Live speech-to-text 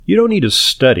You don't need a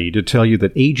study to tell you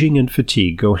that aging and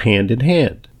fatigue go hand in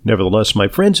hand. Nevertheless, my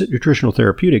friends at Nutritional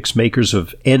Therapeutics, makers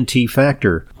of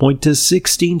NT-Factor, point to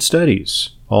 16 studies,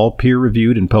 all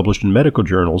peer-reviewed and published in medical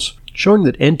journals, showing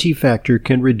that NT-Factor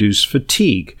can reduce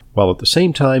fatigue, while at the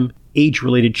same time,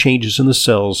 age-related changes in the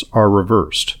cells are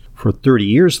reversed. For 30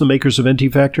 years, the makers of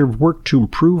NT-Factor have worked to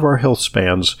improve our health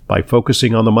spans by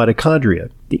focusing on the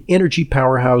mitochondria, the energy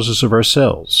powerhouses of our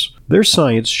cells. Their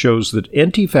science shows that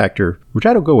NT-Factor, which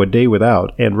I don't go a day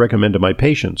without and recommend to my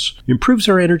patients, improves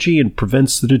our energy and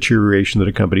prevents the deterioration that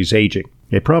accompanies aging.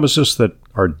 They promise us that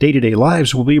our day-to-day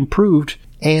lives will be improved,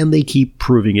 and they keep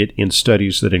proving it in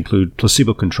studies that include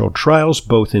placebo-controlled trials,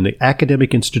 both in the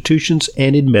academic institutions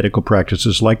and in medical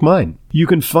practices like mine. You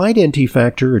can find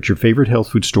NT-Factor at your favorite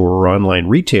health food store or online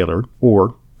retailer,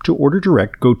 or to order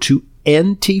direct, go to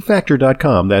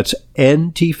ntfactor.com. That's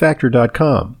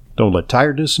ntfactor.com. Don't let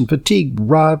tiredness and fatigue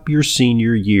rob your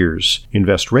senior years.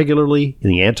 Invest regularly in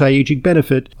the anti-aging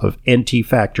benefit of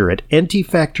NT-Factor at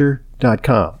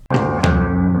ntfactor.com.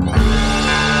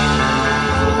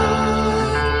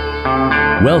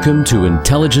 Welcome to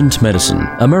Intelligent Medicine,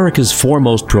 America's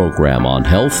foremost program on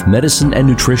health, medicine, and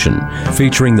nutrition,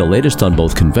 featuring the latest on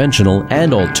both conventional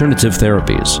and alternative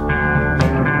therapies.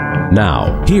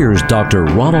 Now, here's Dr.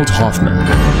 Ronald Hoffman.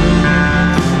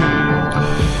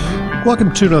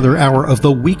 Welcome to another hour of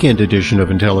the weekend edition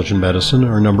of Intelligent Medicine.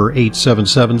 Our number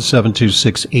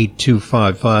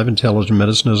 877-726-8255. Intelligent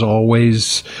Medicine is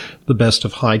always the best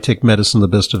of high-tech medicine, the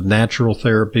best of natural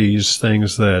therapies,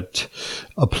 things that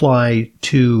apply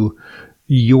to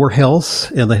your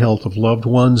health and the health of loved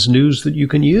ones, news that you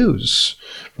can use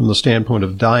from the standpoint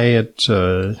of diet,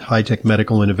 high-tech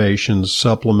medical innovations,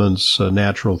 supplements,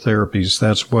 natural therapies.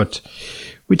 That's what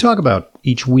we talk about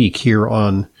each week here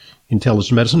on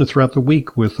Intelligent Medicine, and throughout the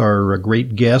week with our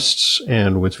great guests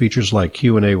and with features like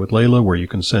Q&A with Layla, where you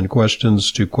can send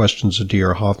questions to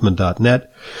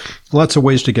questions@drhoffman.net. Lots of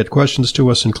ways to get questions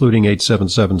to us, including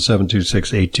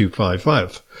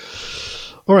 877-726-8255.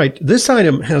 All right, this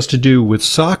item has to do with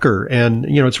soccer, and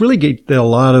it's really great that a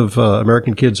lot of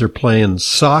American kids are playing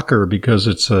soccer because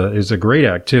it's a great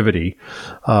activity.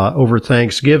 Over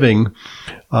Thanksgiving,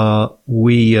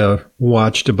 we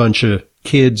watched a bunch of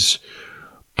kids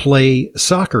play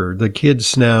soccer. The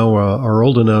kids now are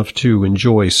old enough to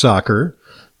enjoy soccer.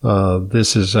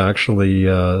 This is actually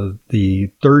the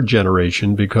third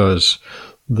generation, because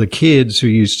the kids who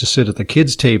used to sit at the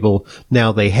kids' table,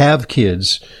 now they have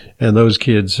kids, and those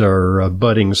kids are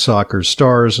budding soccer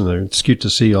stars, and it's cute to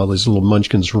see all these little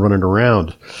munchkins running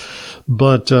around.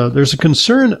 But there's a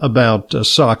concern about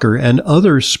soccer and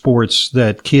other sports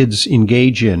that kids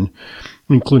engage in,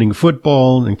 including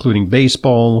football, including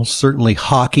baseball, certainly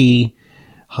hockey.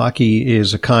 Hockey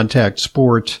is a contact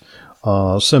sport.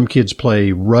 Some kids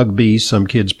play rugby, some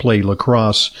kids play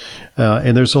lacrosse,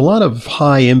 and there's a lot of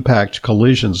high-impact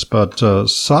collisions. But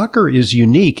soccer is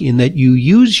unique in that you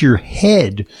use your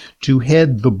head to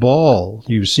head the ball.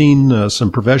 You've seen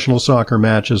some professional soccer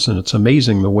matches, and it's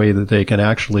amazing the way that they can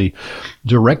actually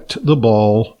direct the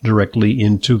ball directly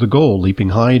into the goal, leaping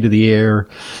high into the air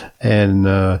and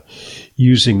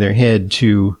using their head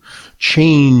to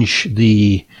change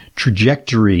the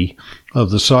trajectory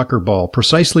of the soccer ball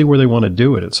precisely where they want to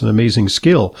do it. It's an amazing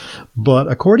skill.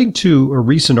 But according to a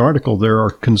recent article, there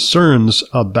are concerns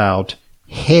about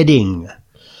heading.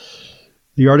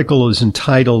 The article is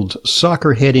entitled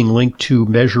 "Soccer Heading Linked to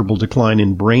Measurable Decline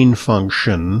in Brain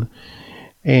Function."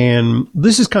 And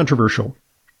this is controversial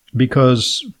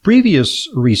because previous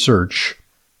research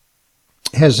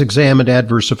has examined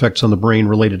adverse effects on the brain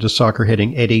related to soccer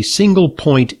heading at a single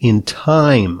point in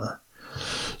time.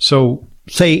 So,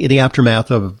 say in the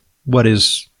aftermath of what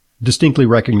is distinctly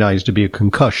recognized to be a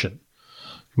concussion.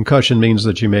 Concussion means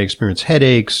that you may experience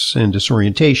headaches and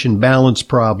disorientation, balance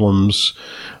problems,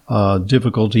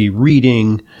 difficulty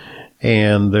reading,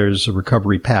 and there's a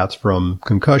recovery path from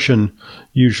concussion,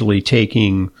 usually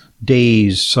taking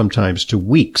days, sometimes to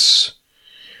weeks.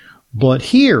 But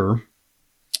here,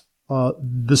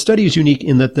 the study is unique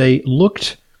in that they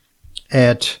looked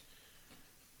at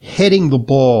heading the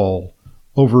ball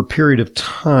over a period of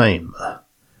time.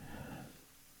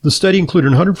 The study included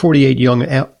 148 young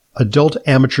adult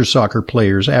amateur soccer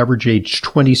players, average age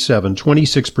 27.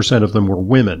 26% of them were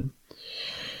women.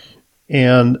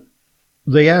 And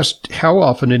they asked how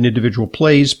often an individual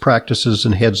plays, practices,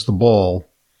 and heads the ball.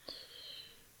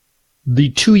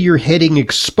 The 2-year heading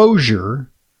exposure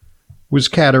was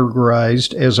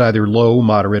categorized as either low,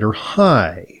 moderate, or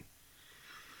high.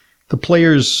 The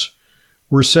players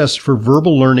were assessed for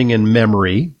verbal learning and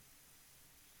memory,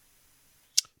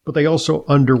 but they also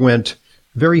underwent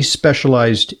very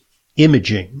specialized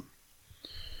imaging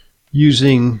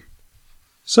using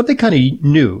something kind of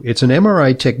new. It's an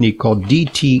MRI technique called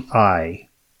DTI.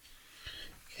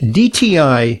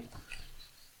 DTI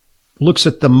looks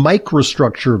at the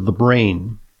microstructure of the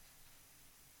brain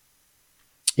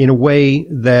in a way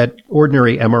that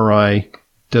ordinary MRI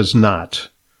does not.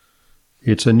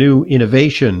 It's a new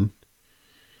innovation.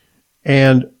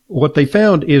 And what they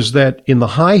found is that in the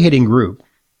high-hitting group,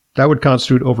 that would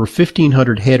constitute over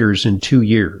 1,500 headers in 2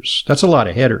 years. That's a lot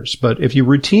of headers. But if you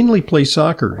routinely play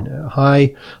soccer at a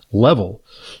high level,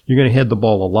 you're going to head the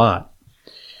ball a lot.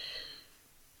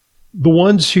 The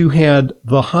ones who had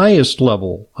the highest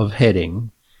level of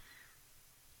heading,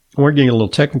 we're getting a little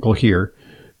technical here,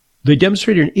 they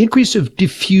demonstrated an increase of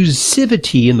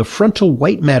diffusivity in the frontal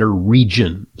white matter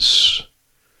regions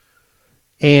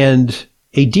and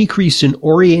a decrease in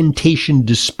orientation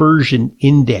dispersion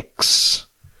index.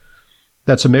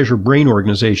 That's a measure of brain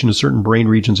organization in certain brain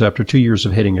regions after 2 years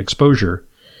of heading exposure.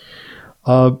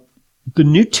 The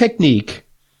new technique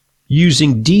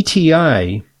using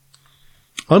DTI,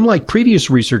 unlike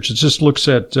previous research, it just looks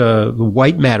at the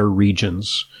white matter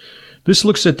regions. This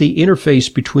looks at the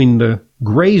interface between the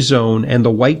gray zone and the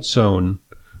white zone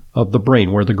of the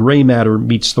brain, where the gray matter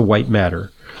meets the white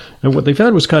matter. And what they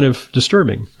found was kind of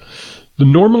disturbing. The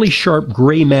normally sharp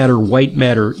gray matter-white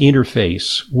matter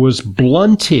interface was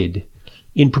blunted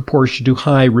in proportion to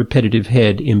high repetitive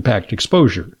head impact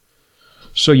exposure.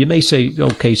 So you may say,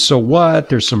 okay, so what?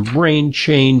 There's some brain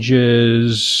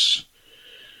changes,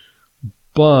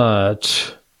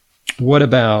 but what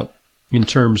about in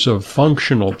terms of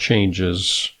functional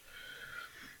changes?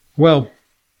 Well,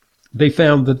 they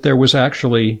found that there was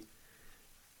actually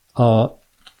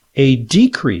a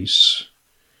decrease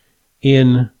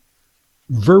in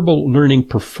verbal learning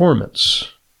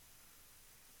performance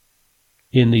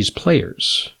in these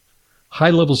players. High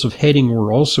levels of heading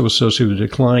were also associated with a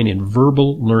decline in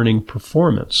verbal learning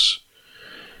performance.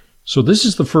 So this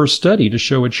is the first study to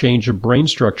show a change of brain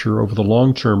structure over the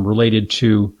long term related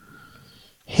to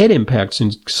head impacts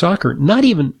in soccer, not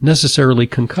even necessarily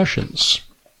concussions.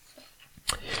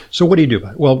 So what do you do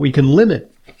about it? Well, we can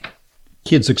limit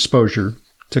kids' exposure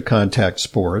to contact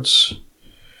sports,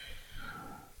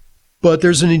 but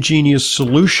there's an ingenious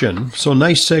solution. So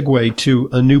nice segue to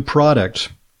a new product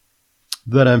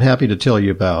that I'm happy to tell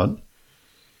you about,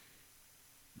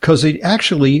 because it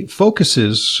actually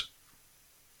focuses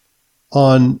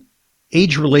on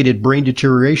age-related brain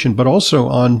deterioration, but also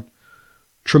on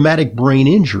traumatic brain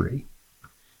injury.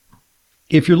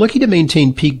 If you're looking to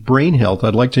maintain peak brain health,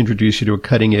 I'd like to introduce you to a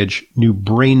cutting-edge new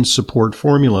brain support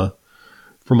formula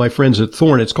from my friends at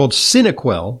Thorne. It's called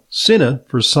SynaQuell. Syna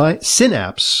for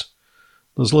synapse,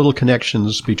 those little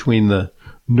connections between the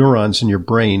neurons in your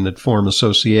brain that form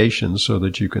associations so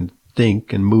that you can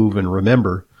think and move and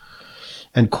remember.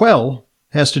 And quell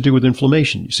has to do with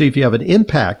inflammation. You see, if you have an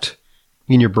impact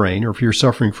in your brain, or if you're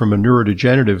suffering from a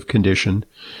neurodegenerative condition,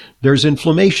 there's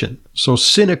inflammation. So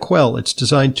SynaQuell, it's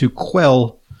designed to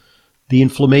quell the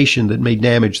inflammation that may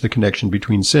damage the connection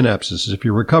between synapses. If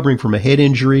you're recovering from a head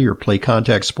injury or play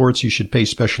contact sports, you should pay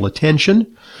special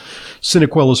attention.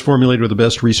 SynaQuell is formulated with the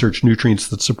best research nutrients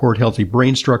that support healthy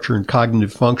brain structure and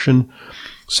cognitive function.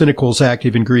 SynaQuell's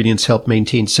active ingredients help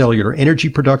maintain cellular energy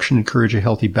production, encourage a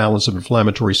healthy balance of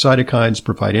inflammatory cytokines,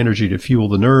 provide energy to fuel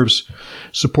the nerves,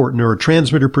 support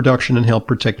neurotransmitter production, and help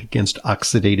protect against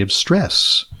oxidative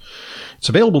stress. It's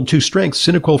available in 2 strengths,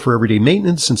 SynaQuell for everyday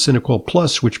maintenance and SynaQuell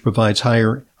Plus, which provides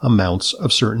higher amounts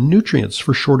of certain nutrients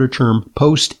for shorter-term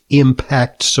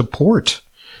post-impact support.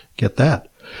 Get that.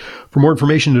 For more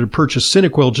information and to purchase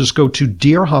SynaQuell, just go to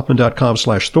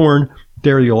drhoffman.com/thorn.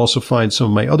 There you'll also find some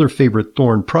of my other favorite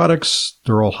Thorne products.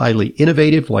 They're all highly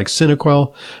innovative, like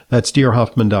SynaQuell. That's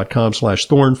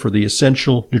drhoffman.com/thorn for the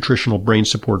essential nutritional brain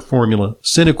support formula,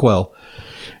 SynaQuell.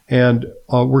 And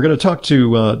we're going to talk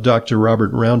to Dr.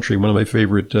 Robert Roundtree, one of my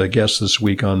favorite guests this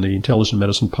week on the Intelligent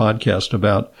Medicine podcast,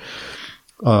 about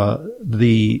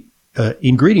the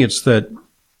ingredients that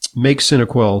make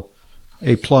SynaQuell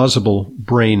a plausible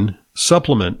brain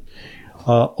supplement.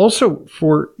 Also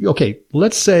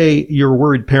let's say you're a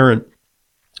worried parent,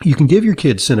 you can give your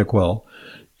kids SynaQuell.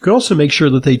 You can also make sure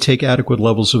that they take adequate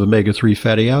levels of omega-3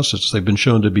 fatty acids. They've been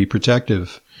shown to be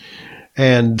protective.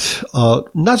 And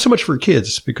not so much for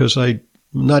kids, because I'm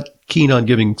not keen on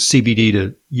giving CBD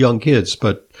to young kids,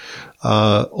 but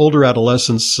older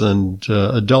adolescents and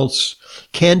adults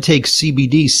can take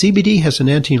CBD. CBD has an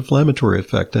anti-inflammatory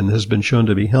effect and has been shown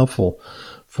to be helpful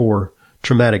for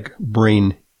traumatic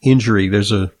brain injury.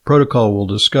 There's a protocol we'll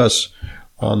discuss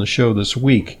on the show this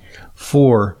week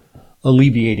for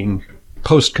alleviating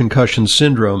post-concussion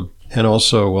syndrome and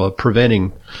also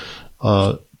preventing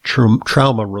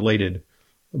trauma-related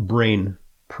brain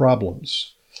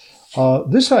problems.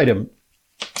 This item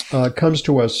comes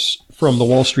to us from the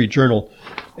Wall Street Journal,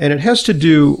 and it has to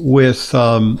do with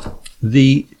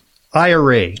the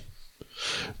IRA,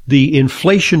 the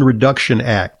Inflation Reduction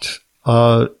Act.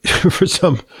 For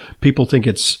some people think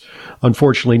it's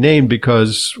unfortunately named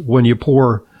because when you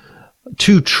pour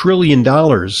 $2 trillion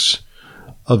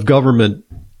of government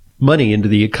money into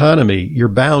the economy, you're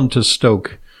bound to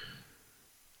stoke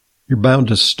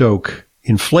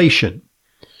inflation.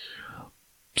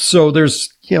 So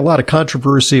there's a lot of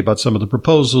controversy about some of the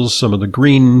proposals, some of the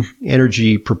green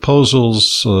energy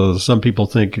proposals. Some people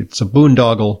think it's a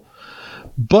boondoggle.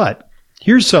 But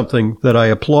here's something that I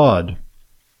applaud.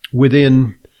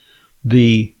 Within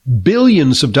the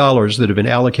billions of dollars that have been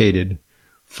allocated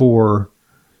for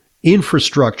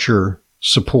infrastructure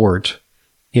support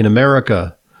in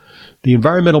America, the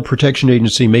Environmental Protection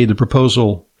Agency made the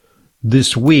proposal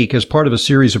this week as part of a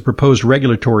series of proposed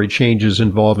regulatory changes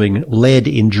involving lead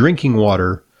in drinking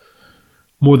water.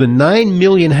 More than 9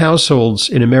 million households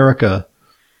in America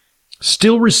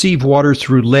still receive water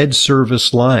through lead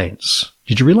service lines.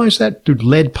 Did you realize that? Through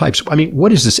lead pipes. I mean,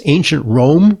 what is this, ancient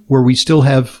Rome where we still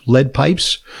have lead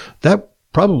pipes? That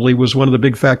probably was one of the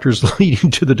big factors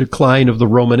leading to the decline of the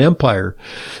Roman Empire.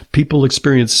 People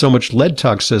experienced so much lead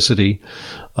toxicity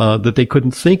that they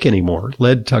couldn't think anymore.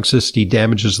 Lead toxicity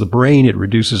damages the brain. It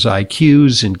reduces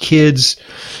IQs in kids.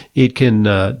 It can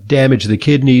damage the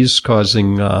kidneys,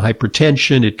 causing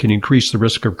hypertension. It can increase the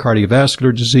risk of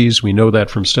cardiovascular disease. We know that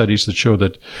from studies that show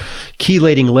that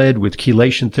chelating lead with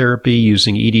chelation therapy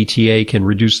using EDTA can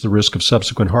reduce the risk of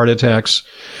subsequent heart attacks.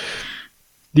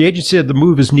 The agency said the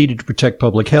move is needed to protect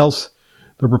public health.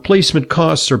 The replacement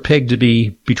costs are pegged to be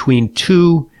between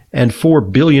 $2 and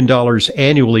 $4 billion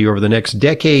annually over the next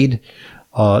decade.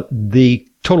 The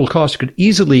total cost could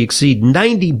easily exceed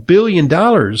 $90 billion.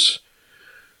 The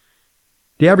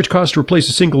average cost to replace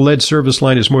a single lead service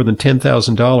line is more than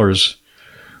 $10,000.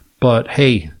 But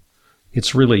hey,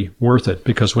 it's really worth it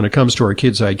because when it comes to our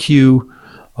kids' IQ,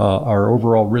 our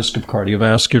overall risk of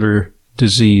cardiovascular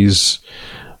disease,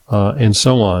 and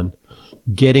so on,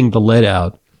 getting the lead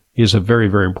out is a very,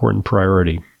 very important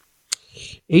priority.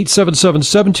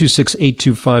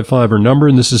 877-726-8255 our number,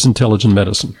 and this is Intelligent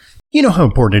Medicine. You know how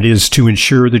important it is to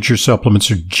ensure that your supplements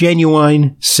are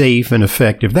genuine, safe, and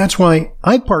effective. That's why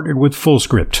I partnered with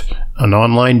Fullscript, an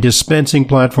online dispensing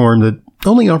platform that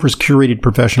only offers curated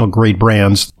professional-grade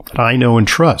brands that I know and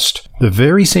trust. The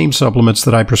very same supplements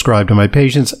that I prescribe to my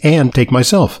patients and take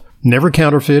myself. Never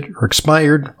counterfeit or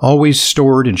expired, always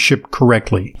stored and shipped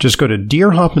correctly. Just go to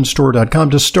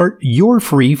drhoffmanstore.com to start your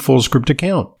free Fullscript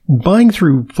account. Buying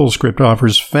through Fullscript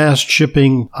offers fast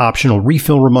shipping, optional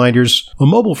refill reminders, a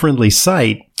mobile-friendly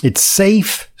site. It's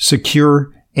safe,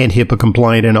 secure, and HIPAA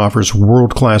compliant and offers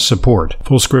world-class support.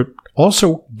 Fullscript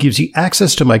also gives you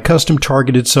access to my custom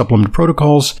targeted supplement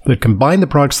protocols that combine the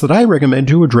products that I recommend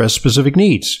to address specific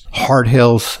needs. Heart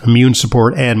health, immune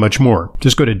support, and much more.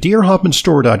 Just go to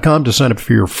drhoffmanstore.com to sign up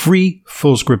for your free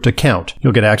Fullscript account.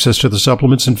 You'll get access to the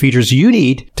supplements and features you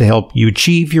need to help you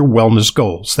achieve your wellness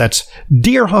goals. That's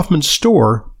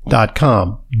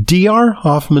drhoffmanstore.com.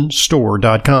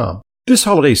 drhoffmanstore.com. This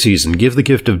holiday season, give the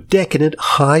gift of decadent,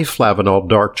 high-flavanol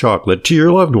dark chocolate to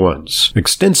your loved ones.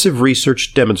 Extensive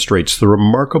research demonstrates the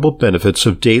remarkable benefits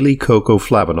of daily cocoa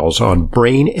flavanols on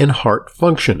brain and heart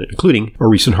function, including a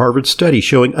recent Harvard study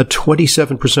showing a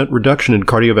 27% reduction in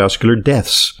cardiovascular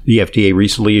deaths. The FDA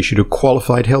recently issued a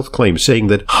qualified health claim saying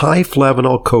that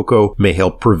high-flavanol cocoa may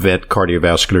help prevent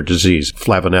cardiovascular disease.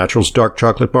 Flavonatural's dark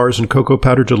chocolate bars and cocoa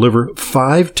powder deliver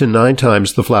 5 to 9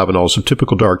 times the flavanols of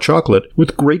typical dark chocolate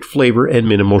with great flavor and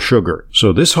minimal sugar.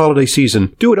 So this holiday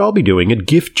season, do what I'll be doing and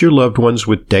gift your loved ones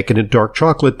with decadent dark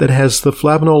chocolate that has the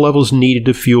flavanol levels needed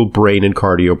to fuel brain and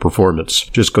cardio performance.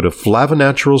 Just go to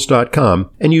flavonaturals.com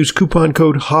and use coupon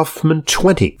code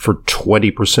Hoffman20 for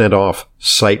 20% off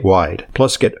site-wide.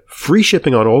 Plus, get free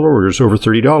shipping on all orders over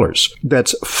 $30.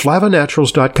 That's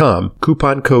flavonaturals.com,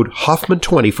 coupon code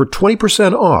Hoffman20 for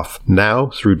 20% off now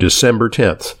through December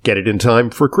 10th. Get it in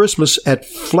time for Christmas at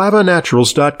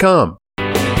flavonaturals.com.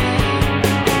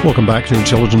 Welcome back to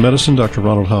Intelligent Medicine. Dr.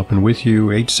 Ronald Hoffman with you.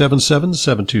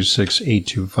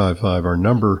 877-726-8255, our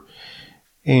number.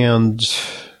 And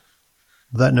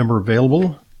that number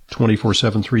available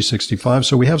 24/7, 365.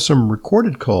 So we have some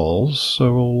recorded calls.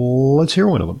 So let's hear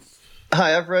one of them.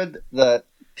 Hi, I've read that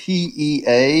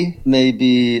PEA may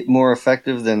be more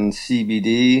effective than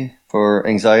CBD for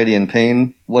anxiety and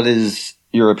pain. What is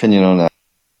your opinion on that?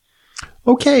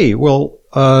 Okay, well,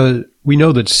 we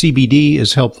know that CBD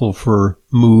is helpful for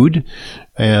mood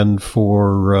and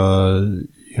for,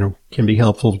 can be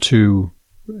helpful to,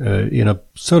 in a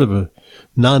sort of a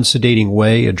non-sedating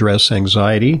way, address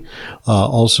anxiety.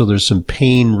 Also, there's some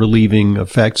pain-relieving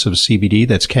effects of CBD.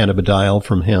 That's cannabidiol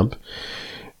from hemp.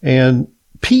 And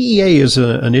PEA is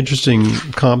an interesting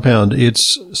compound.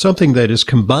 It's something that is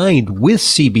combined with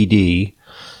CBD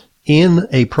in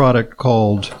a product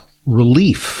called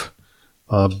Relief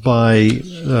by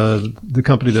the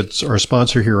company that's our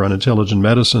sponsor here on Intelligent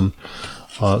Medicine,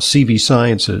 CV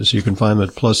Sciences. You can find them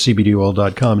at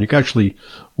pluscbdoil.com. You can actually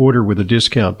order with a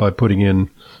discount by putting in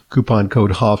coupon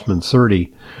code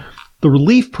Hoffman30. The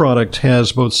Relief product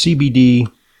has both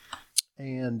CBD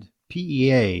and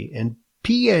PEA. And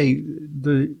PEA,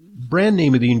 the brand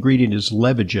name of the ingredient is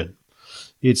Levagen.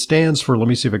 It stands for, let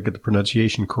me see if I get the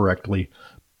pronunciation correctly,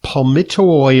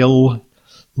 palmitoyl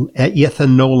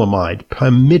ethanolamide.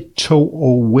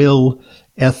 Palmitoyl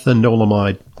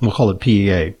ethanolamide. We'll call it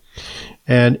PEA.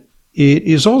 And it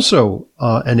is also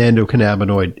an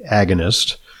endocannabinoid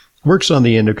agonist, works on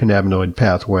the endocannabinoid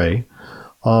pathway.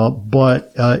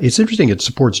 But it's interesting. It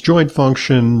supports joint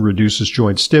function, reduces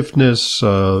joint stiffness,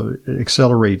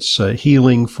 accelerates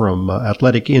healing from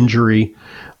athletic injury.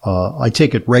 I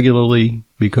take it regularly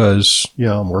because,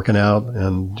 I'm working out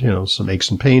and, some aches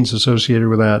and pains associated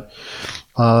with that.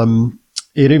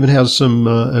 It even has some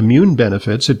immune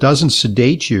benefits. It doesn't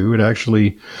sedate you. It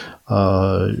actually,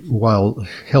 while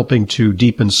helping to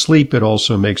deepen sleep, it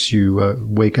also makes you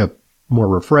wake up more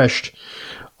refreshed.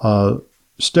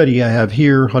 Study I have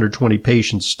here, 120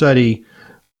 patient study,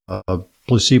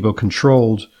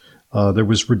 placebo-controlled. There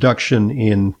was reduction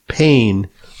in pain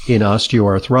in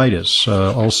osteoarthritis.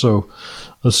 Also,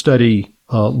 a study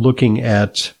looking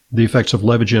at the effects of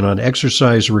Levagen on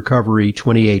exercise recovery,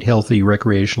 28 healthy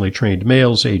recreationally trained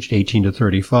males aged 18 to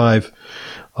 35.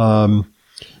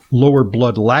 Lower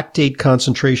blood lactate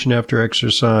concentration after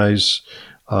exercise.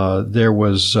 There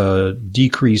was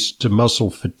decreased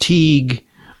muscle fatigue.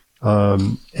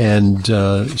 So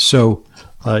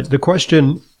the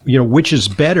question, which is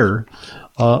better?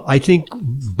 I think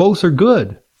both are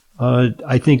good.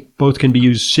 I think both can be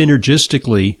used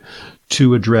synergistically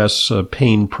to address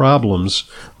pain problems,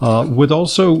 with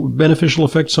also beneficial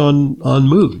effects on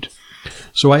mood.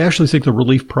 So I actually think the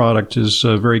Relief product is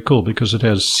very cool because it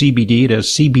has CBD, it has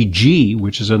CBG,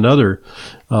 which is another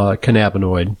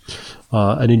cannabinoid,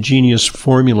 an ingenious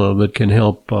formula that can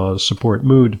help support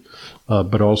mood,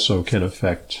 but also can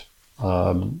affect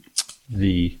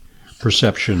the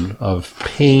perception of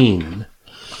pain.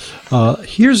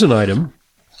 Here's an item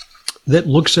that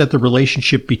looks at the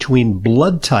relationship between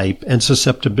blood type and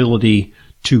susceptibility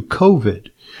to COVID.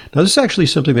 Now, this is actually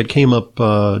something that came up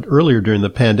earlier during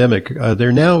the pandemic.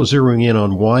 They're now zeroing in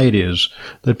on why it is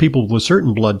that people with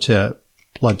certain blood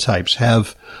types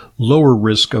have lower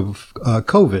risk of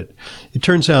COVID. It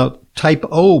turns out type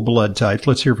O blood types,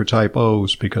 let's hear for type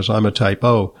O's because I'm a type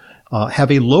O,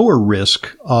 have a lower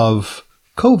risk of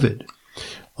COVID.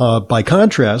 By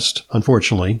contrast,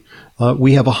 unfortunately,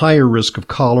 we have a higher risk of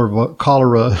cholera,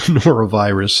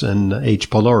 norovirus, and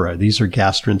H. pylori. These are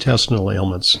gastrointestinal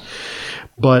ailments.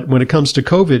 But when it comes to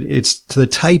COVID, it's the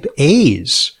type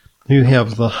A's who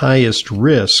have the highest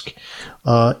risk.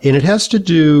 And it has to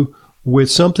do with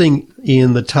something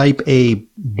in the type A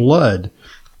blood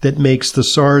that makes the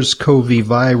SARS-CoV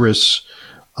virus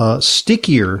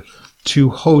stickier to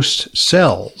host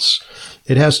cells.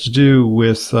 It has to do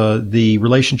with the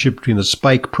relationship between the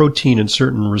spike protein and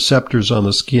certain receptors on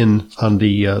the skin, on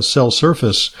the cell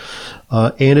surface.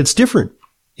 And it's different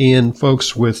in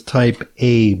folks with type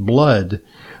A blood,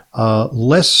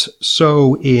 less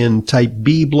so in type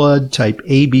B blood, type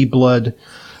AB blood,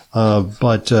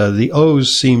 but the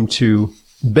O's seem to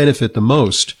benefit the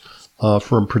most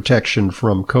from protection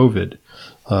from COVID.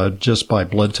 Just by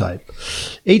blood type.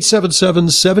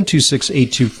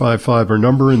 877-726-8255, our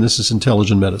number, and this is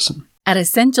Intelligent Medicine. At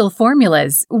Essential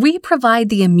Formulas, we provide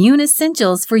the immune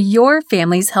essentials for your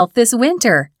family's health this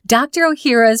winter. Dr.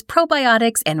 Ohhira's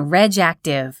Probiotics and Reg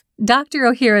Active. Dr.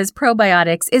 Ohhira's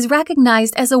Probiotics is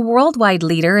recognized as a worldwide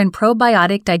leader in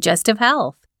probiotic digestive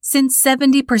health. Since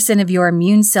 70% of your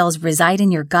immune cells reside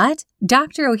in your gut,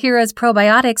 Dr. Ohhira's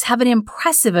Probiotics have an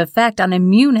impressive effect on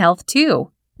immune health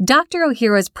too. Dr.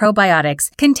 Ohhira's probiotics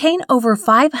contain over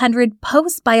 500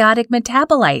 postbiotic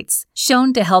metabolites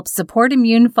shown to help support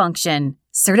immune function.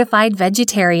 Certified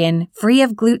vegetarian, free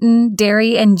of gluten,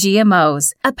 dairy, and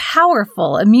GMOs. A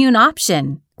powerful immune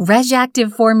option. Reg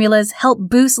Active formulas help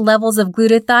boost levels of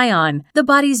glutathione, the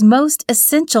body's most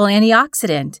essential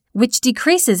antioxidant, which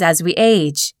decreases as we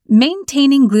age.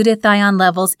 Maintaining glutathione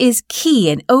levels is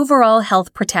key in overall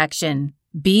health protection.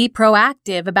 Be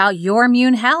proactive about your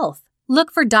immune health.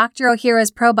 Look for Dr.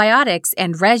 Ohhira's probiotics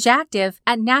and Reg Active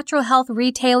at natural health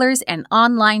retailers and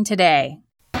online today.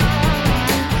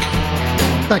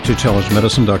 Back to Intelligent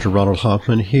Medicine, Dr. Ronald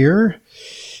Hoffman here.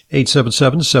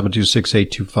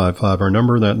 877-726-8255, our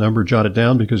number. That number, jot it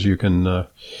down because you can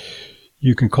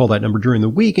call that number during the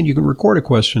week and you can record a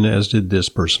question, as did this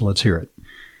person. Let's hear it.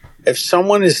 If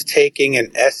someone is taking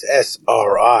an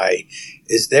SSRI,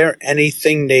 is there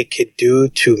anything they could do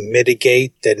to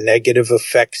mitigate the negative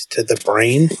effects to the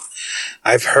brain?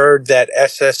 I've heard that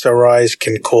SSRIs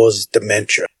can cause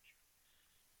dementia.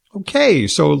 Okay,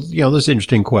 so, this is an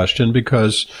interesting question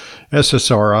because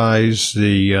SSRIs,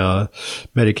 the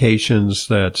medications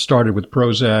that started with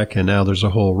Prozac, and now there's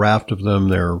a whole raft of them.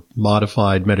 They're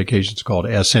modified medications called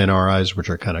SNRIs, which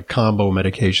are kind of combo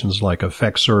medications like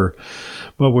Effexor.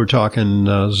 But we're talking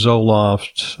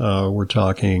Zoloft, we're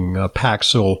talking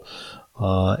Paxil,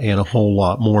 and a whole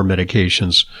lot more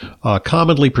medications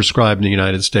commonly prescribed in the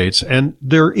United States. And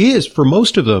there is, for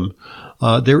most of them,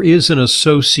 there is an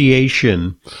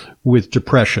association with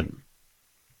depression.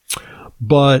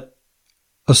 But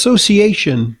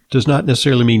association does not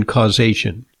necessarily mean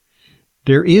causation.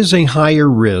 There is a higher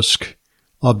risk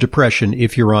of depression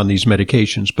if you're on these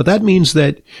medications, but that means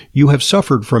that you have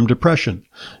suffered from depression.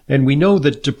 And we know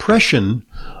that depression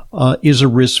is a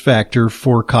risk factor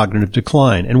for cognitive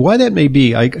decline. And why that may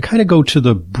be, I kind of go to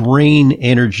the brain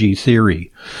energy theory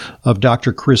of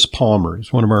Dr. Chris Palmer.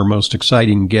 He's one of our most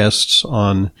exciting guests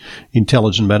on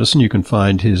Intelligent Medicine. You can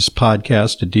find his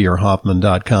podcast at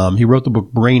drhoffman.com. He wrote the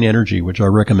book Brain Energy, which I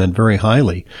recommend very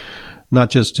highly, not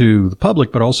just to the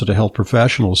public, but also to health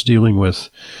professionals dealing with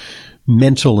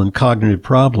mental and cognitive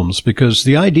problems, because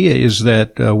the idea is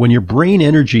that when your brain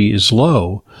energy is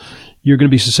low, you're going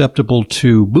to be susceptible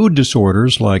to mood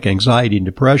disorders like anxiety and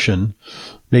depression,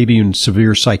 maybe even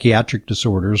severe psychiatric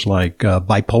disorders like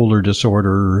bipolar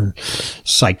disorder,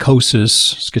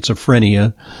 psychosis,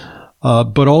 schizophrenia,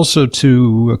 but also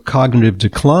to cognitive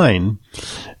decline.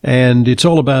 And it's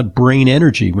all about brain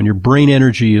energy. When your brain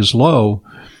energy is low,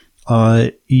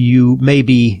 you may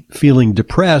be feeling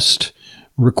depressed,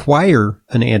 require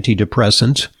an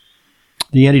antidepressant.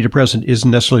 The antidepressant isn't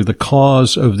necessarily the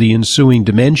cause of the ensuing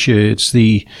dementia. It's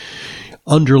the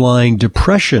underlying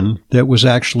depression that was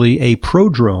actually a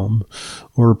prodrome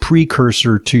or a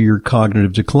precursor to your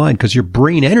cognitive decline because your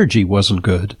brain energy wasn't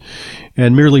good.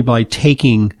 And merely by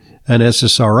taking an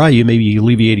SSRI, you may be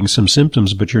alleviating some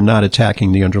symptoms, but you're not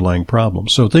attacking the underlying problem.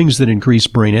 So things that increase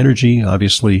brain energy,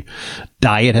 obviously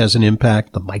diet has an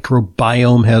impact. The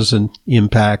microbiome has an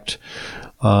impact.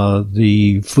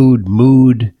 The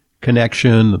food-mood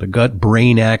connection, the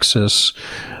gut-brain axis,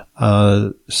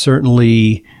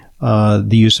 certainly the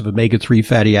use of omega-3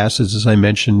 fatty acids, as I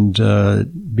mentioned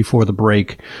before the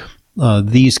break.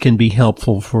 These can be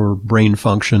helpful for brain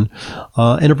function,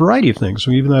 and a variety of things. So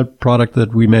even that product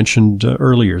that we mentioned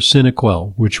earlier,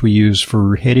 Cinequel, which we use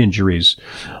for head injuries,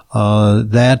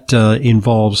 that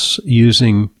involves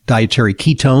using dietary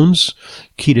ketones.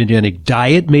 Ketogenic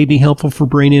diet may be helpful for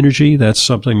brain energy. That's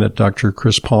something that Dr.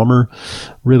 Chris Palmer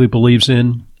really believes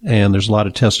in. And there's a lot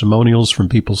of testimonials from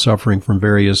people suffering from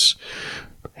various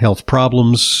health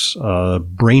problems,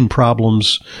 brain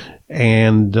problems,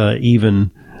 and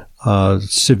even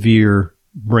severe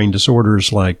brain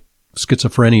disorders like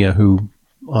schizophrenia, who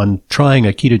on trying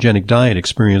a ketogenic diet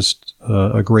experienced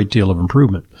a great deal of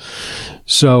improvement.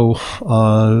 So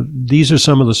these are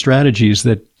some of the strategies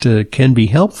that can be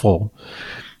helpful.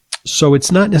 So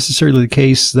it's not necessarily the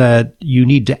case that you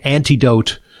need to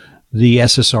antidote the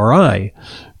SSRI.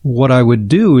 What I would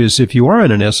do is, if you are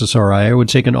on an SSRI, I would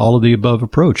take an all-of-the-above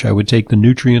approach. I would take the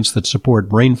nutrients that support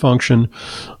brain function,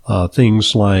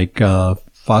 things like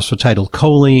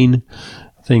phosphatidylcholine,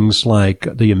 things like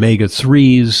the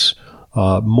omega-3s,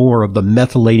 more of the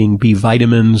methylating B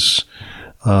vitamins,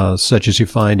 such as you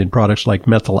find in products like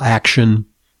Methyl Action,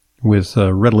 with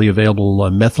readily available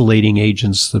methylating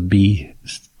agents, the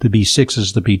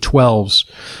B6s, the B12s,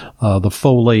 the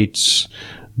folates.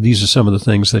 These are some of the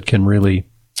things that can really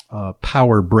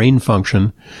power brain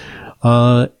function,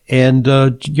 and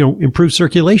improve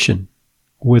circulation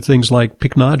with things like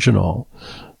pycnogenol.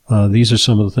 These are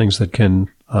some of the things that can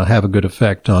have a good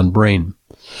effect on brain.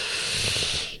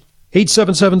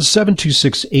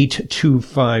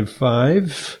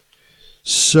 877-726-8255.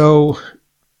 So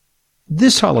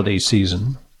this holiday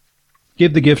season,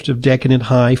 give the gift of decadent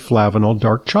high flavanol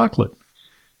dark chocolate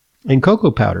and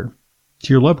cocoa powder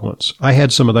to your loved ones. I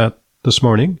had some of that this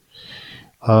morning.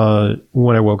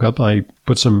 When I woke up, I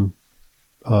put some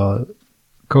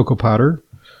cocoa powder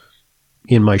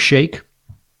in my shake.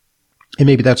 And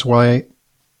maybe that's why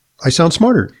I sound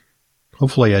smarter.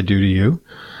 Hopefully I do to you.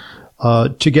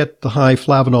 to get the high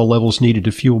flavanol levels needed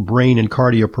to fuel brain and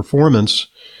cardio performance,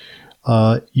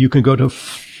 you can go to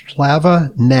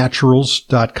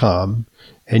flavanaturals.com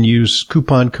and use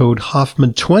coupon code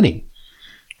Hoffman20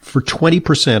 for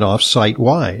 20% off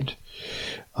site-wide.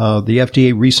 The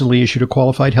FDA recently issued a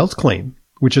qualified health claim,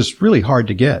 which is really hard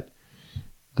to get.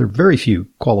 There are very few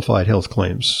qualified health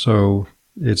claims, so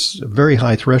it's a very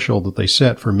high threshold that they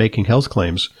set for making health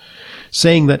claims,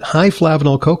 saying that high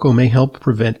flavanol cocoa may help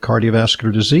prevent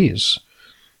cardiovascular disease.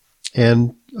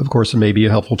 And, of course, it may be a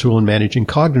helpful tool in managing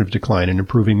cognitive decline and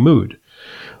improving mood.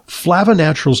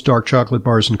 Flavonaturals dark chocolate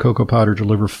bars and cocoa powder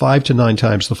deliver 5 to 9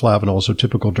 times the flavanols of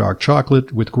typical dark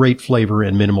chocolate with great flavor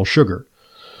and minimal sugar.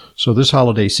 So this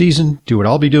holiday season, do what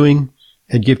I'll be doing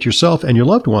and gift yourself and your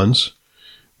loved ones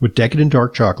with decadent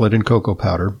dark chocolate and cocoa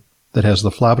powder that has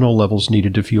the flavanol levels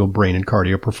needed to fuel brain and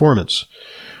cardio performance.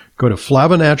 Go to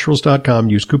flavanaturals.com,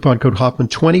 use coupon code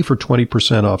Hoffman20 for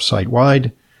 20% off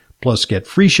site-wide, plus get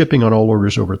free shipping on all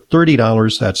orders over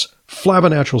 $30. That's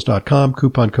flavanaturals.com,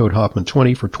 coupon code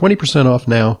Hoffman20 for 20% off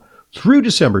now through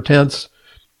December 10th.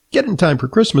 Get in time for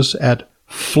Christmas at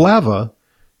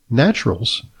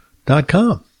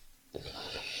flavanaturals.com.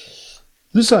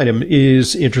 This item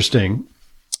is interesting,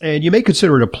 and you may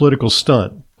consider it a political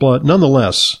stunt, but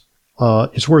nonetheless,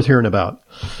 it's worth hearing about.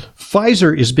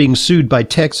 Pfizer is being sued by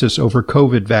Texas over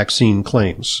COVID vaccine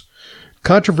claims.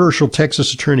 Controversial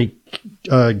Texas Attorney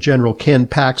General Ken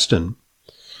Paxton,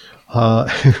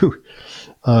 who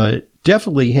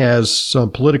definitely has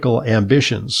some political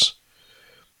ambitions,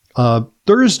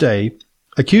 Thursday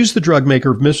accused the drug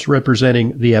maker of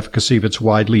misrepresenting the efficacy of its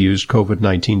widely used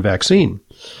COVID-19 vaccine.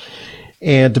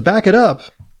 And to back it up,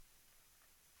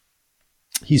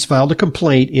 he's filed a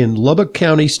complaint in Lubbock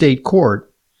County State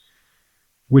Court,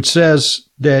 which says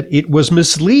that it was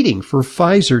misleading for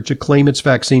Pfizer to claim its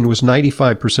vaccine was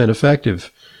 95%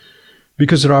 effective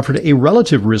because it offered a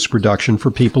relative risk reduction for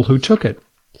people who took it.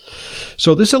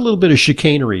 So this is a little bit of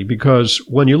chicanery, because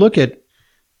when you look at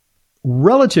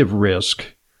relative risk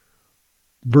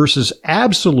versus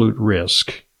absolute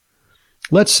risk,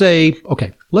 let's say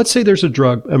there's a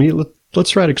drug. I mean, let's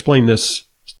try to explain this,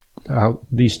 how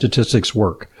these statistics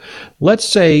work. Let's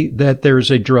say that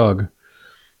there's a drug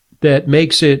that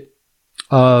makes it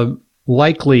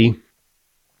likely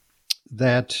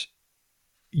that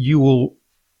you will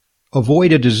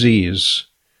avoid a disease,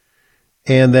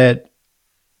 and that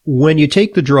when you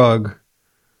take the drug,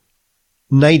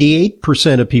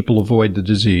 98% of people avoid the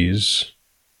disease,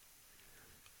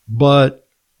 but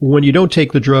when you don't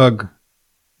take the drug,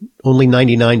 only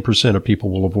 99% of people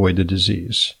will avoid the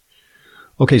disease.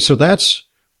 Okay, so that's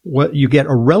what you get,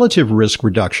 a relative risk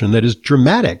reduction that is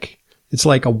dramatic. It's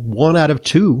like a 1 out of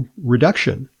 2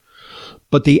 reduction.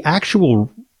 But the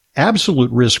actual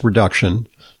absolute risk reduction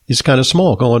is kind of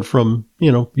small, going from,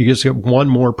 you just get one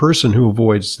more person who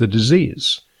avoids the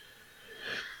disease.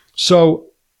 So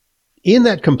in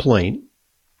that complaint,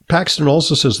 Paxton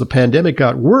also says the pandemic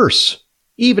got worse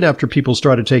even after people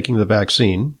started taking the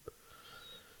vaccine.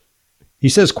 He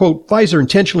says, quote, Pfizer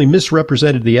intentionally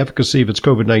misrepresented the efficacy of its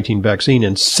COVID-19 vaccine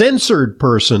and censored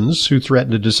persons who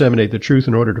threatened to disseminate the truth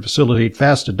in order to facilitate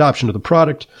fast adoption of the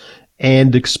product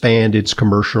and expand its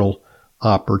commercial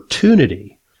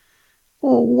opportunity.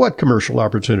 Well, what commercial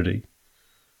opportunity?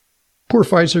 Poor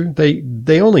Pfizer.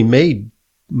 They only made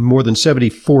more than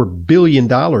 $74 billion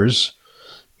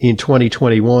in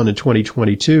 2021 and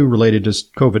 2022 related to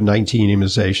COVID-19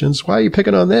 immunizations. Why are you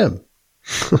picking on them?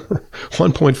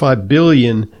 1.5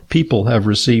 billion people have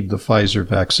received the Pfizer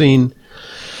vaccine.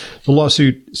 The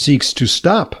lawsuit seeks to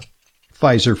stop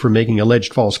Pfizer from making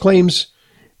alleged false claims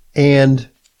and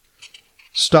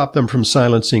stop them from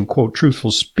silencing, quote, truthful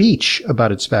speech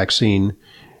about its vaccine,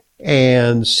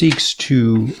 and seeks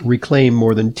to reclaim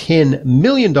more than $10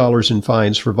 million in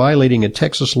fines for violating a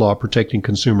Texas law protecting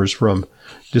consumers from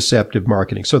deceptive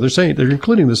marketing. So they're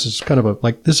including this as kind of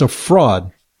this is a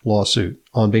fraud lawsuit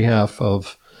on behalf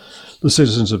of the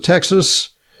citizens of Texas.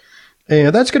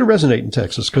 And that's going to resonate in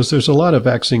Texas because there's a lot of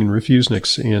vaccine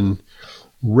refuseniks in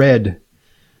red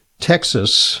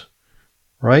Texas,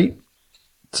 right?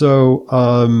 So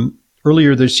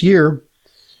earlier this year,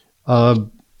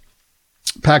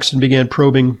 Paxton began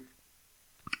probing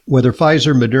whether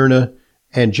Pfizer, Moderna,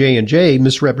 and J&J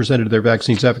misrepresented their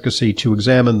vaccine's efficacy to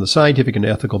examine the scientific and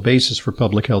ethical basis for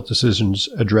public health decisions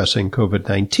addressing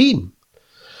COVID-19.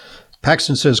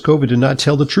 Paxton says COVID did not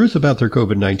tell the truth about their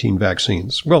COVID-19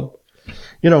 vaccines. Well,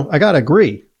 I got to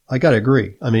agree.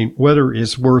 I mean, whether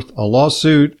it's worth a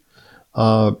lawsuit,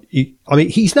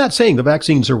 he's not saying the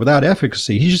vaccines are without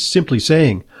efficacy. He's just simply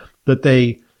saying that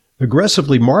they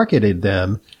aggressively marketed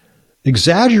them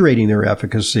exaggerating their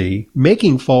efficacy,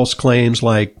 making false claims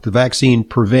like the vaccine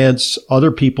prevents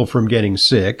other people from getting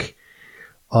sick,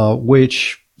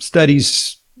 which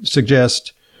studies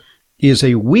suggest is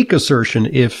a weak assertion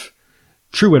if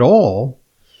true at all.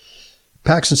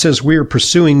 Paxson says we are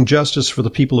pursuing justice for the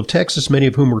people of Texas, many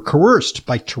of whom were coerced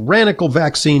by tyrannical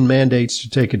vaccine mandates to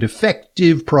take a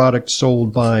defective product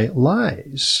sold by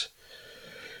lies.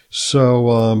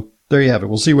 So there you have it.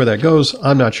 We'll see where that goes.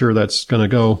 I'm not sure that's going to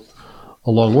go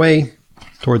a long way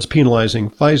towards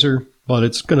penalizing Pfizer, but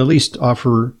it's going to at least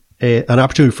offer an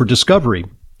opportunity for discovery.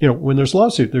 You know, when there's a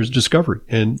lawsuit, there's discovery,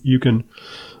 and you can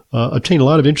obtain a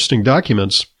lot of interesting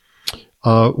documents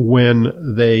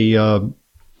when they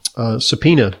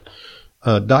subpoena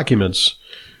documents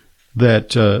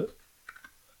that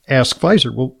ask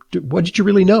Pfizer, well, what did you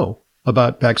really know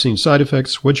about vaccine side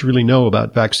effects? What did you really know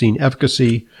about vaccine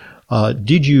efficacy?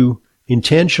 Did you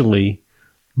intentionally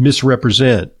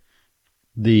misrepresent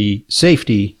the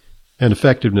safety and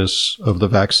effectiveness of the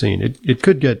vaccine? It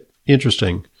could get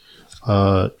interesting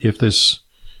if this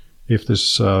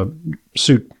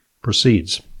suit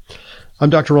proceeds. I'm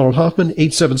Dr. Ronald Hoffman,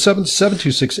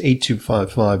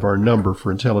 877-726-8255, our number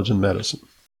for Intelligent Medicine.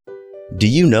 Do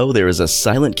you know there is a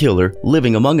silent killer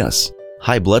living among us?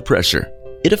 High blood pressure.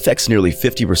 It affects nearly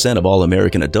 50% of all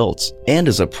American adults and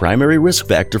is a primary risk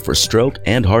factor for stroke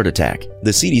and heart attack.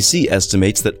 The CDC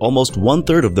estimates that almost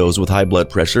 1/3 of those with high blood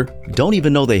pressure don't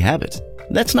even know they have it.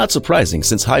 That's not surprising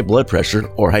since high blood pressure,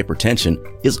 or hypertension,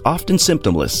 is often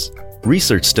symptomless.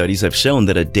 Research studies have shown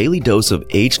that a daily dose of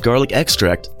aged garlic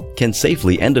extract can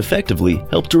safely and effectively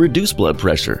help to reduce blood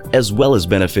pressure, as well as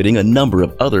benefiting a number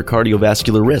of other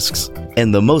cardiovascular risks.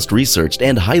 And the most researched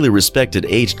and highly respected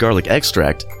aged garlic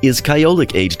extract is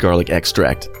Kyolic aged garlic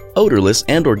extract. Odorless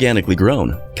and organically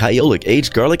grown, Kyolic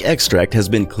aged garlic extract has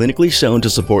been clinically shown to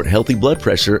support healthy blood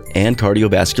pressure and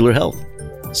cardiovascular health.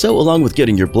 So along with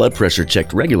getting your blood pressure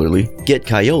checked regularly, get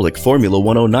Kyolic Formula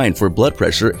 109 for blood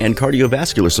pressure and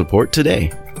cardiovascular support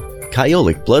today.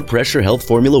 Kyolic Blood Pressure Health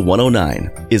Formula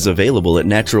 109 is available at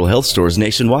natural health stores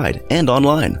nationwide and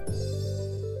online.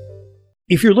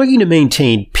 If you're looking to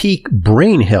maintain peak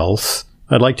brain health,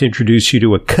 I'd like to introduce you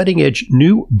to a cutting-edge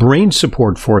new brain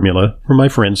support formula from my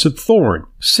friends at Thorne,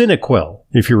 SynaQuell.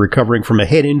 If you're recovering from a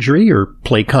head injury or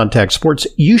play contact sports,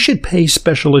 you should pay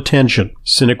special attention.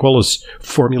 SynaQuell is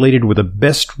formulated with the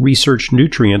best researched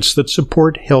nutrients that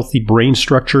support healthy brain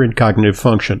structure and cognitive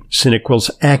function.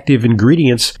 SynaQuell's active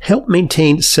ingredients help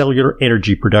maintain cellular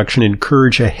energy production,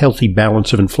 encourage a healthy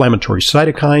balance of inflammatory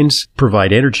cytokines,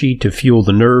 provide energy to fuel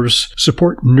the nerves,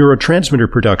 support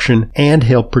neurotransmitter production, and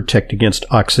help protect against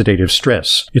oxidative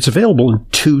stress. It's available in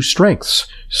 2 strengths: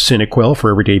 SynaQuell for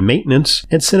everyday maintenance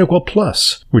and SynaQuell Plus,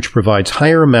 which provides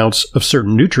higher amounts of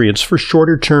certain nutrients for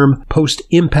shorter-term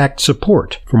post-impact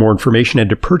support. For more information and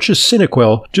to purchase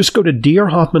SynaQuell, just go to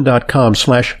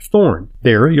drhoffman.com/thorn.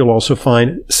 There, you'll also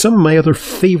find some of my other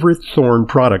favorite Thorne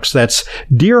products. That's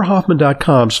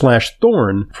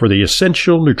drhoffman.com/thorn for the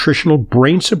essential nutritional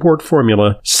brain support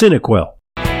formula, SynaQuell.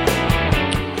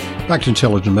 Back to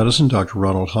Intelligent Medicine, Dr.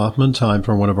 Ronald Hoffman. Time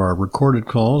for one of our recorded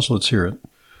calls. Let's hear it.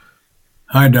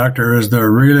 Hi, doctor. Is there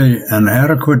really an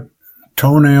adequate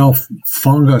toenail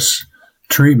fungus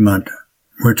treatment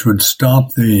which would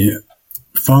stop the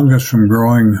fungus from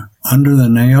growing under the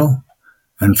nail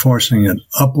and forcing it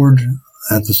upward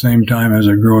at the same time as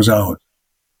it grows out?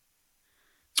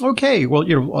 Okay. Well,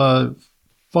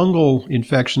 fungal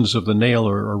infections of the nail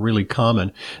are really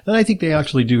common. And I think they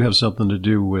actually do have something to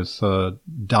do with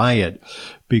diet,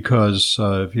 because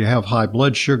if you have high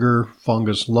blood sugar,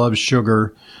 fungus loves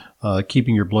sugar.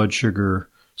 Keeping your blood sugar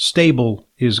stable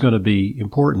is going to be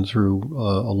important through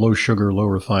a low sugar, low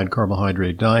refined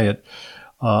carbohydrate diet.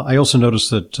 I also noticed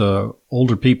that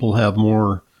older people have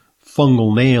more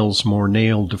fungal nails, more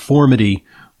nail deformity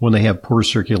when they have poor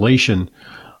circulation.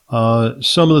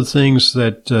 Some of the things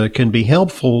that can be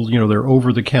helpful, they're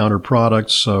over-the-counter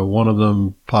products. One of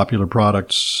them, popular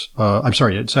products,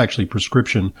 it's actually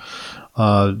prescription.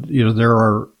 There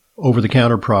are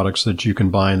over-the-counter products that you can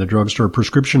buy in the drugstore.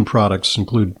 Prescription products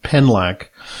include Penlac.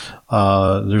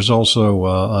 There's also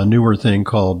a newer thing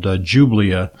called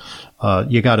Jublia.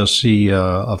 You got to see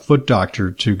a foot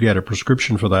doctor to get a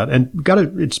prescription for that. And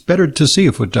it's better to see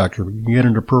a foot doctor. You can get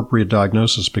an appropriate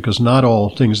diagnosis, because not all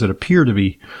things that appear to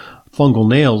be fungal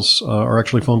nails are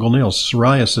actually fungal nails.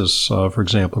 Psoriasis, for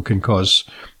example, can cause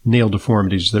nail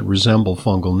deformities that resemble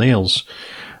fungal nails.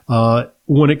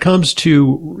 When it comes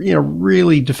to,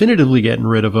 really definitively getting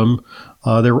rid of them,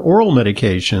 there are oral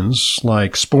medications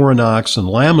like Sporanox and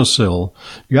Lamisil.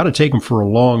 You got to take them for a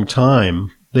long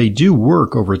time. They do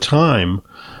work over time.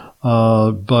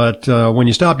 But when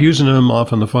you stop using them,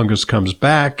 often the fungus comes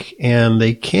back, and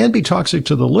they can be toxic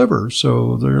to the liver.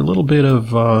 So they're a little bit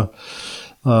of, a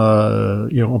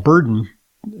burden.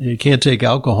 You can't take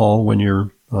alcohol when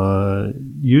you're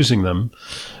using them.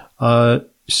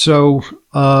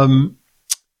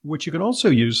 What you can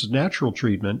also use as natural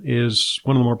treatment is,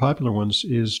 one of the more popular ones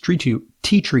is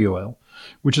tea tree oil,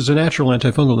 which is a natural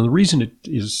antifungal. And the reason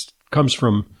it comes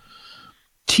from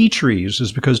tea trees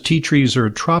is because tea trees are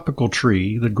a tropical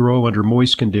tree that grow under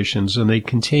moist conditions, and they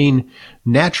contain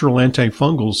natural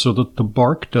antifungals so that the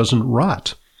bark doesn't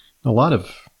rot. A lot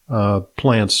of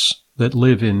plants that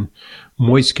live in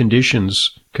moist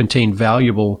conditions contain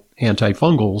valuable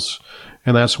antifungals,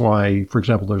 and that's why, for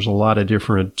example, there's a lot of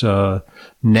different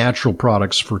natural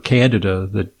products for Candida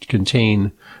that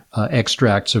contain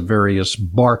extracts of various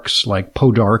barks, like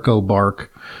podarco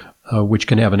bark, which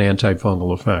can have an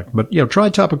antifungal effect. But, try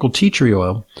topical tea tree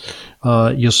oil.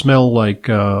 You smell like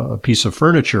a piece of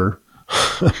furniture,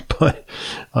 but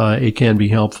it can be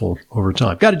helpful over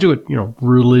time. Got to do it,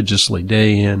 religiously,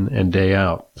 day in and day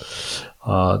out,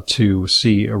 to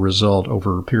see a result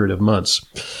over a period of months.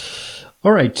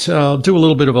 All right, I'll do a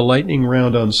little bit of a lightning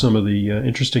round on some of the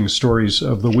interesting stories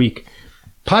of the week.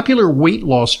 Popular weight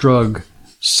loss drug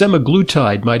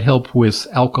semaglutide might help with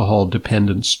alcohol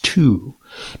dependence too.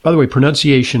 By the way,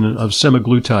 pronunciation of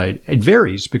semaglutide, it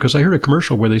varies, because I heard a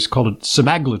commercial where they called it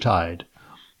semaglutide.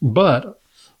 But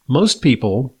most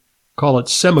people call it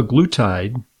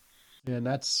semaglutide, and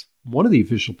that's one of the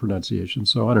official pronunciations.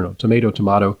 So I don't know,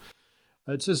 tomato.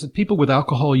 It says that people with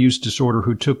alcohol use disorder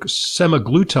who took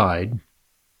semaglutide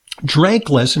drank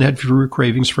less and had fewer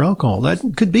cravings for alcohol.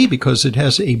 That could be because it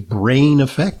has a brain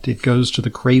effect. It goes to the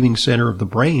craving center of the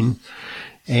brain,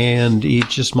 and it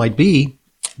just might be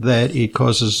that it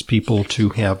causes people to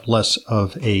have less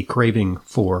of a craving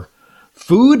for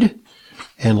food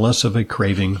and less of a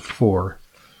craving for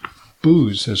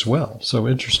booze as well. So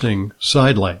interesting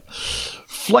sidelight.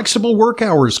 Flexible work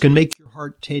hours can make your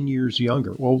heart 10 years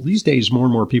younger. Well, these days, more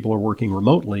and more people are working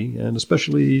remotely, and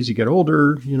especially as you get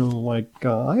older, I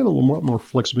have a little more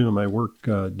flexibility in my work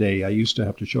day. I used to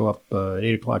have to show up at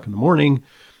 8 o'clock in the morning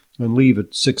and leave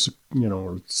at 6,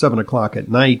 or 7 o'clock at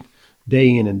night, day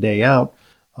in and day out.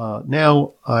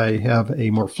 Now I have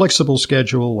a more flexible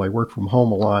schedule. I work from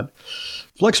home a lot.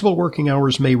 Flexible working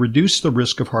hours may reduce the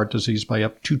risk of heart disease by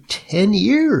up to 10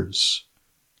 years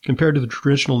compared to the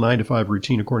traditional 9-to-5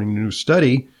 routine, according to a new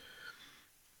study.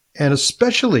 And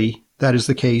especially that is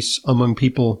the case among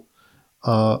people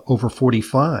over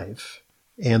 45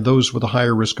 and those with a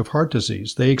higher risk of heart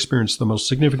disease. They experience the most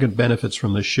significant benefits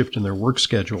from this shift in their work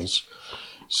schedules.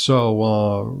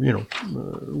 So,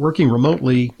 working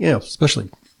remotely, especially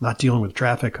not dealing with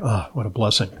traffic, what a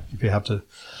blessing if you have to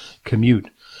commute.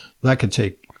 That could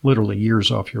take literally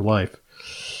years off your life.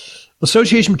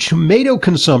 Association with tomato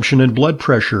consumption and blood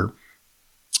pressure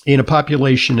in a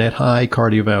population at high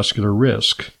cardiovascular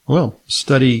risk. Well,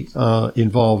 study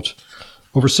involved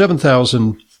over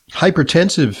 7,000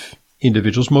 hypertensive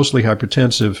individuals, mostly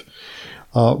hypertensive.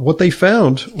 What they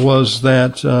found was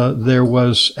that there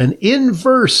was an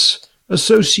inverse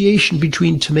association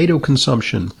between tomato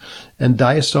consumption and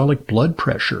diastolic blood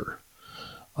pressure.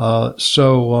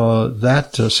 So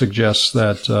that suggests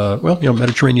that,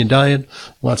 Mediterranean diet,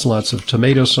 lots and lots of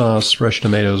tomato sauce, fresh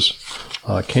tomatoes,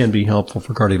 can be helpful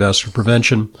for cardiovascular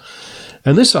prevention.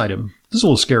 And this item, this is a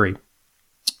little scary.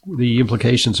 The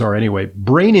implications are anyway.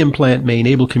 Brain implant may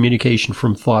enable communication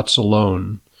from thoughts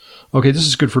alone. Okay, this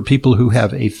is good for people who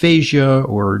have aphasia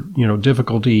or,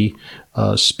 difficulty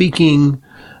speaking,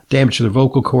 damage to their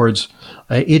vocal cords.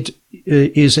 It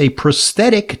is a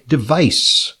prosthetic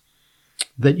device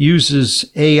that uses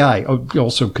AI,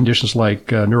 also conditions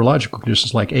like neurological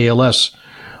conditions like ALS,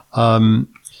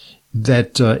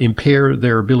 that impair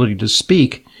their ability to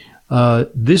speak.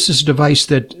 This is a device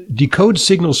that decodes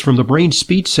signals from the brain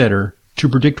speech center to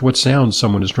predict what sound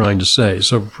someone is trying to say.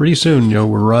 So pretty soon,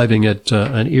 we're arriving at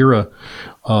an era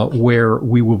where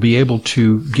we will be able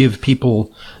to give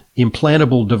people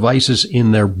implantable devices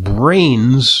in their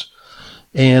brains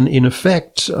and, in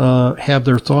effect, have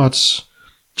their thoughts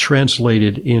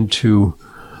translated into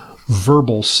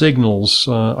verbal signals.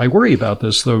 I worry about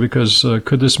this, though, because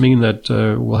could this mean that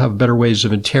we'll have better ways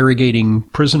of interrogating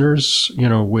prisoners,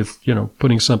 with,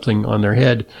 putting something on their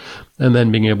head and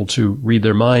then being able to read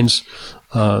their minds?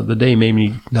 The day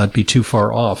may not be too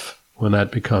far off when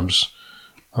that becomes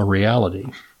a reality.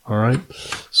 All right?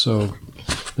 So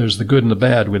there's the good and the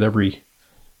bad with every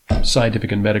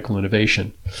scientific and medical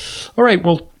innovation. All right,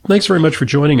 well, Thanks very much for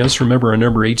joining us. Remember our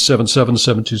number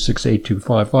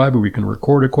 877-726-8255, where you can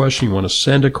record a question. You want to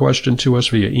send a question to us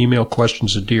via email,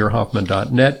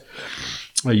 questions@drhoffman.net.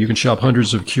 You can shop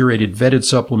hundreds of curated vetted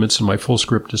supplements in my full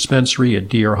script dispensary at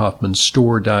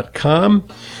drhoffmanstore.com.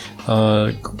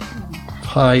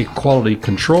 High quality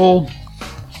control,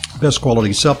 best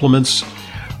quality supplements.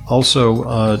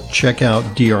 Also, check out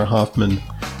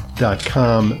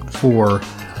drhoffman.com for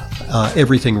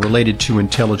everything related to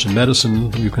intelligent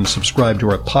medicine. You can subscribe to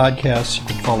our podcast. You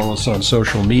can follow us on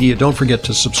social media. Don't forget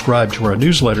to subscribe to our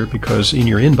newsletter, because in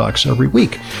your inbox every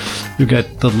week you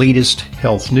get the latest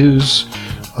health news,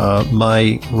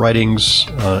 my writings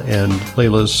and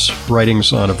Layla's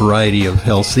writings on a variety of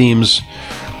health themes,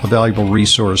 a valuable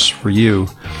resource for you.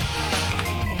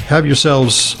 Have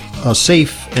yourselves a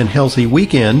safe and healthy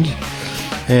weekend,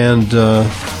 and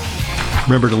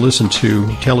remember to listen to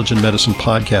Intelligent Medicine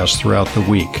podcasts throughout the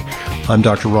week. I'm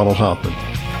Dr. Ronald Hoffman.